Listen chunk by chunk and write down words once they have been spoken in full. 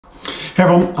Hey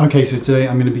everyone, okay, so today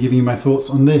I'm going to be giving you my thoughts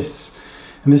on this.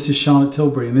 And this is Charlotte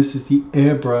Tilbury, and this is the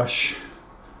Airbrush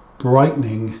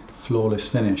Brightening Flawless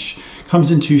Finish.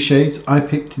 Comes in two shades. I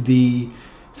picked the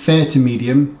fair to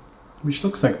medium, which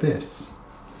looks like this.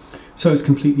 So it's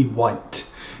completely white.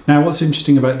 Now what's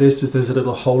interesting about this is there's a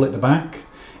little hole at the back,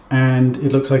 and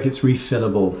it looks like it's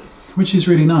refillable, which is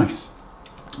really nice.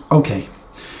 Okay,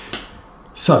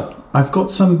 so I've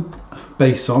got some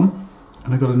base on,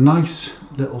 and I've got a nice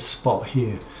little spot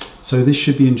here. So this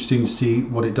should be interesting to see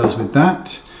what it does with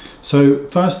that. So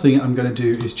first thing I'm going to do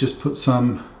is just put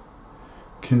some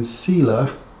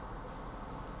concealer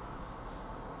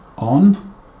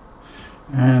on,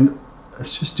 and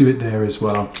let's just do it there as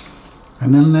well.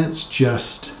 And then let's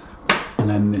just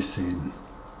blend this in.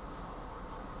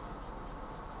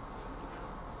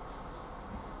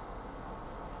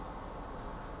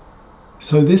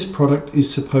 So this product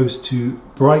is supposed to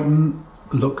brighten,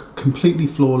 look completely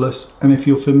flawless, and if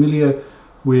you're familiar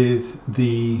with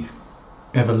the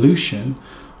evolution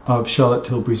of Charlotte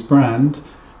Tilbury's brand,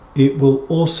 it will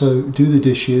also do the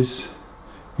dishes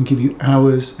and give you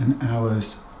hours and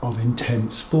hours of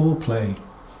intense foreplay,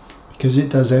 because it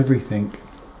does everything.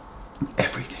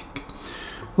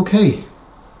 Okay,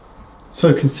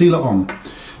 so concealer on.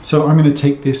 So I'm going to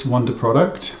take this Wonder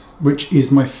product, which is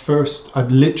my first.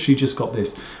 I've literally just got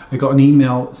this. I got an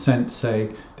email sent to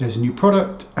say there's a new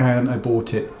product, and I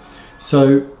bought it.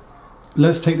 So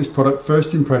let's take this product,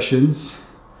 first impressions.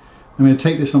 I'm going to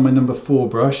take this on my number 4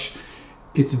 brush.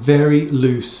 It's very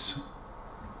loose.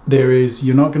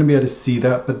 You're not going to be able to see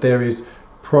that, but there is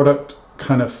product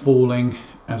kind of falling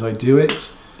as I do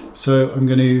it. So I'm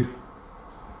going to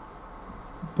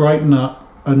brighten up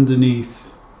underneath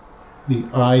the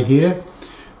eye here.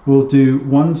 We'll do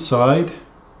one side.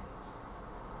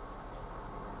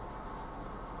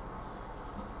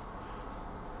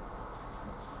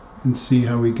 And see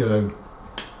how we go.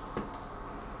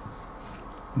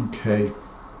 Okay.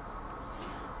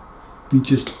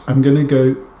 I'm going to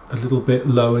go a little bit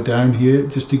lower down here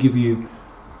just to give you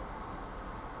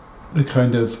the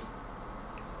kind of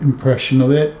impression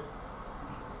of it.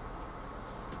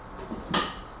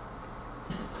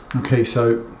 Okay,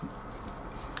 so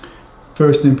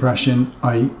first impression,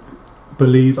 I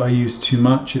believe I used too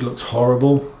much. It looks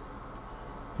horrible.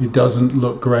 It doesn't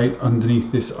look great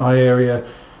underneath this eye area.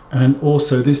 And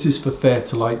also, this is for fair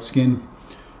to light skin.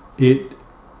 It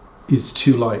is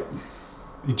too light.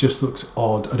 It just looks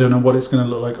odd. I don't know what it's going to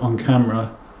look like on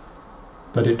camera,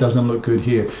 but it doesn't look good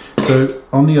here. So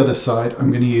on the other side,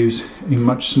 I'm going to use a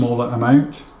much smaller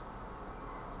amount,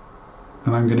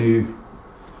 and I'm going to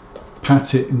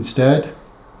pat it instead.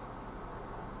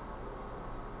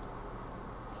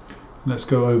 Let's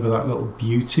go over that little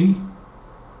beauty.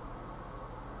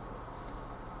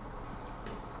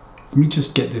 Let me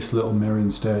just get this little mirror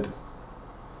instead.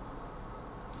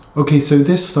 Okay, so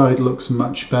this side looks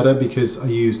much better because I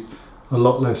used a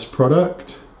lot less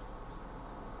product.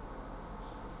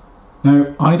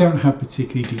 Now, I don't have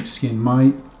particularly deep skin.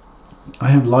 I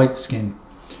have light skin,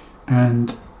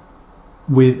 and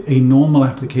with a normal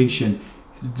application,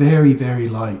 it's very, very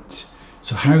light.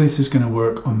 So how this is going to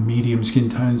work on medium skin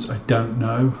tones, I don't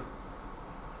know.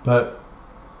 But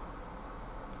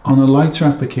on a lighter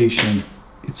application,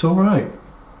 it's all right.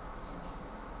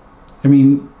 I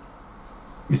mean,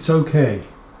 it's okay.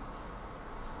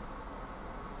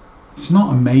 It's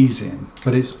not amazing,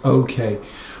 but it's okay.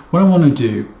 What I want to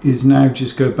do is now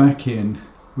just go back in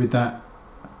with that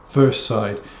first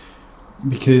side,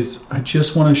 because I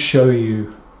just want to show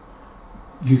you,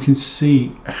 you can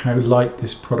see how light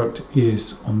this product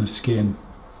is on the skin.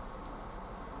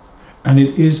 And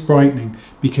it is brightening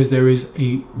because there is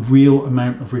a real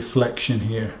amount of reflection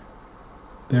here.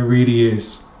 There really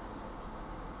is.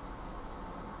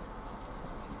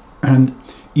 And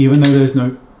even though there's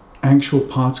no actual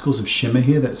particles of shimmer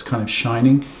here that's kind of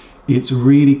shining, it's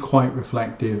really quite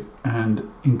reflective and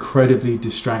incredibly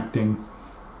distracting.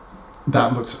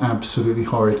 That looks absolutely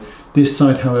horrid. This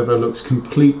side, however, looks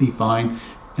completely fine.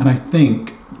 And I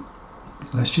think,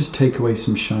 let's just take away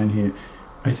some shine here.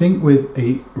 I think with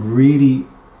a really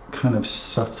kind of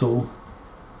subtle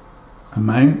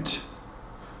amount,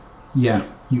 yeah,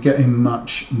 you get a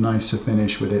much nicer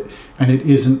finish with it, and it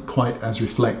isn't quite as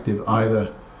reflective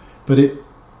either. But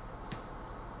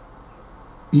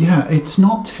yeah, it's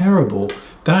not terrible.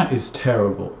 That is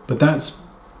terrible, but that's,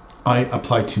 I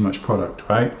applied too much product,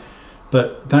 right?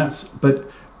 But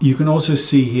you can also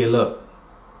see here, look,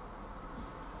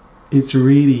 it's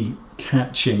really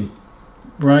catching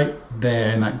right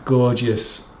there in that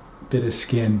gorgeous bit of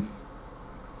skin.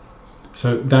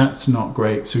 So that's not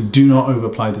great. So do not over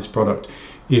apply this product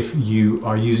if you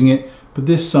are using it. But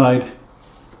this side's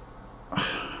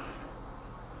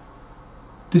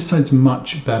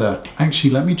much better.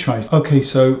 Actually, let me try. Okay,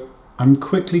 so I'm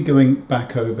quickly going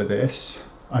back over this.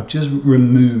 I've just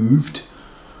removed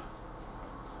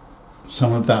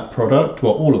some of that product,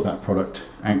 well, all of that product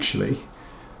actually.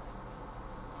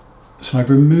 So I've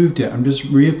removed it. I'm just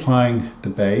reapplying the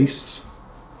base.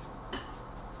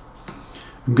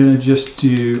 I'm going to just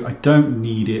do, I don't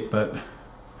need it, but I'm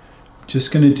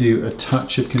just going to do a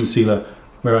touch of concealer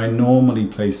where I normally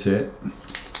place it.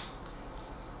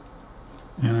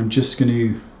 And I'm just going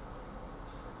to,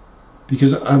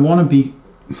 because I don't want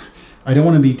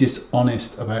to be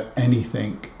dishonest about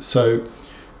anything. So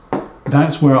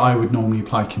that's where I would normally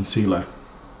apply concealer.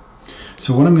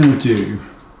 So what I'm going to do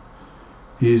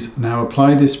is now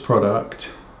apply this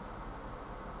product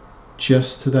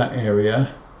just to that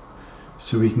area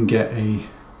so we can get a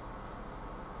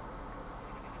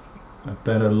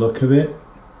better look of it.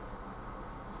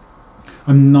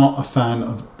 I'm not a fan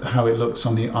of how it looks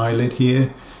on the eyelid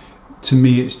here. To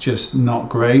me, it's just not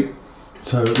great.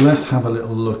 So let's have a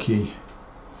little looky.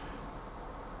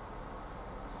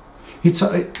 It's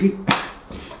a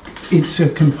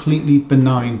completely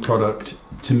benign product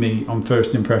to me on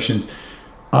first impressions.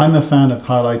 I'm a fan of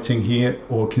highlighting here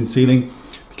or concealing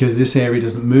because this area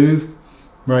doesn't move.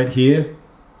 Right here,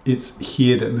 it's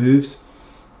here that moves,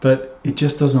 but it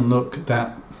just doesn't look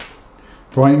that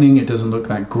brightening. It doesn't look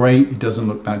that great. It doesn't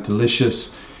look that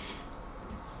delicious.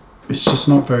 It's just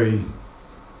not very,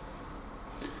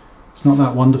 it's not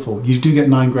that wonderful. You do get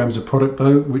 9 grams of product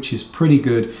though, which is pretty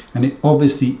good. And it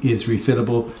obviously is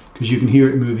refillable because you can hear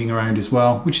it moving around as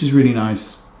well, which is really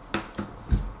nice,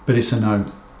 but it's a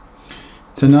no.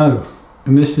 It's a no,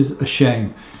 and this is a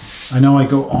shame. I know I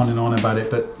go on and on about it,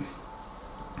 but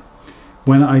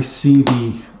when I see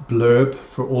the blurb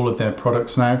for all of their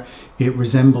products now, it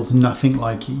resembles nothing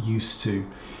like it used to.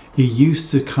 It used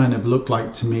to kind of look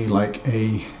like to me like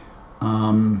a,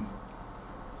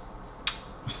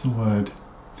 what's the word?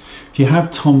 If you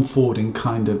have Tom Ford in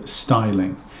kind of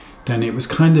styling, then it was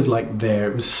kind of like there.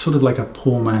 It was sort of like a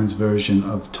poor man's version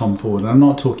of Tom Ford. And I'm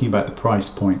not talking about the price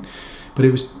point, but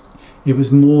it was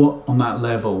more on that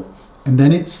level. And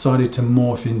then it started to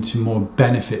morph into more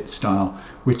benefit style,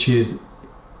 which is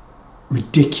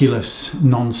ridiculous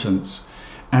nonsense.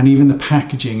 And even the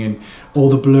packaging and all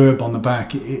the blurb on the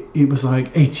back, it was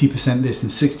like 80% this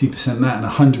and 60% that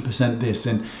and 100% this,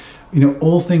 and you know,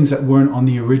 all things that weren't on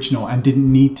the original and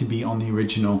didn't need to be on the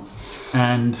original.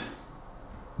 And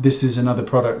this is another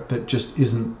product that just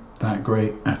isn't that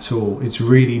great at all. It's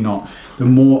really not. The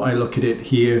more I look at it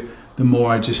here, the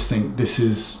more I just think this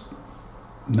is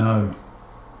no.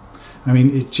 I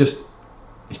mean, it just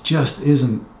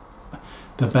isn't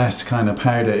the best kind of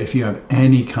powder. If you have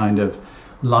any kind of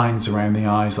lines around the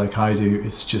eyes like I do,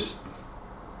 it's just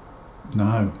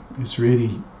no. It's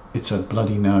a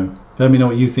bloody no. Let me know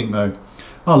what you think though.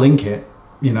 I'll link it,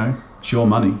 you know, it's your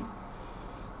money.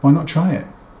 Why not try it?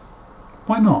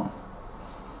 Why not?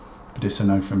 But it's a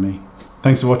no from me.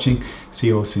 Thanks for watching. See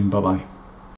you all soon. Bye bye.